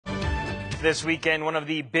This weekend, one of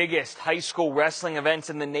the biggest high school wrestling events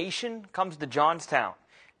in the nation comes to Johnstown.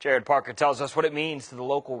 Jared Parker tells us what it means to the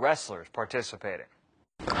local wrestlers participating.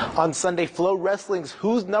 On Sunday, Flow Wrestling's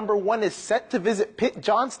Who's Number One is set to visit Pitt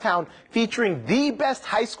Johnstown, featuring the best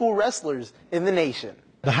high school wrestlers in the nation.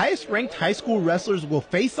 The highest-ranked high school wrestlers will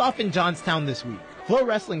face off in Johnstown this week. Flow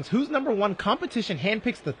Wrestling's Who's Number One competition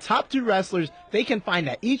handpicks the top 2 wrestlers they can find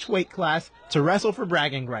at each weight class to wrestle for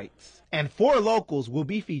bragging rights. And 4 locals will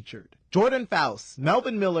be featured. Jordan Faust,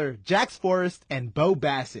 Melvin Miller, Jax Forrest, and Bo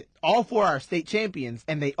Bassett. All 4 are state champions,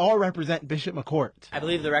 and they all represent Bishop McCourt. I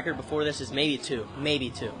believe the record before this is maybe two.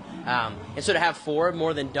 And so to have 4,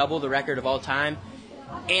 more than double the record of all time,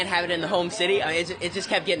 and have it in the home city, it just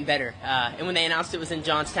kept getting better. And when they announced it was in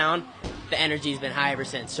Johnstown, the energy's been high ever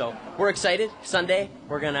since. So we're excited. Sunday,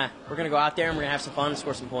 we're gonna go out there and we're gonna have some fun and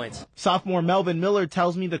score some points. Sophomore Melvin Miller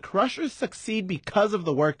tells me the Crushers succeed because of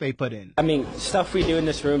the work they put in. Stuff we do in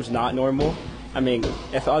this room's not normal.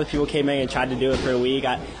 If other people came in and tried to do it for a week,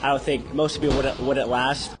 I don't think most people wouldn't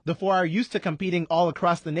last. The 4 are used to competing all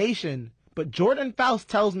across the nation, but Jordan Faust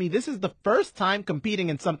tells me this is the first time competing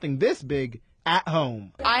in something this big at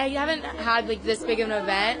home. I haven't had this big of an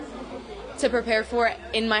event to prepare for it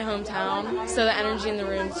in my hometown, so the energy in the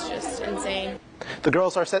room is just insane. The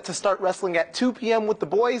girls are set to start wrestling at 2 p.m. with the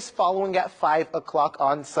boys, following at 5 o'clock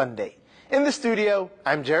on Sunday. In the studio,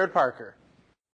 I'm Jared Parker.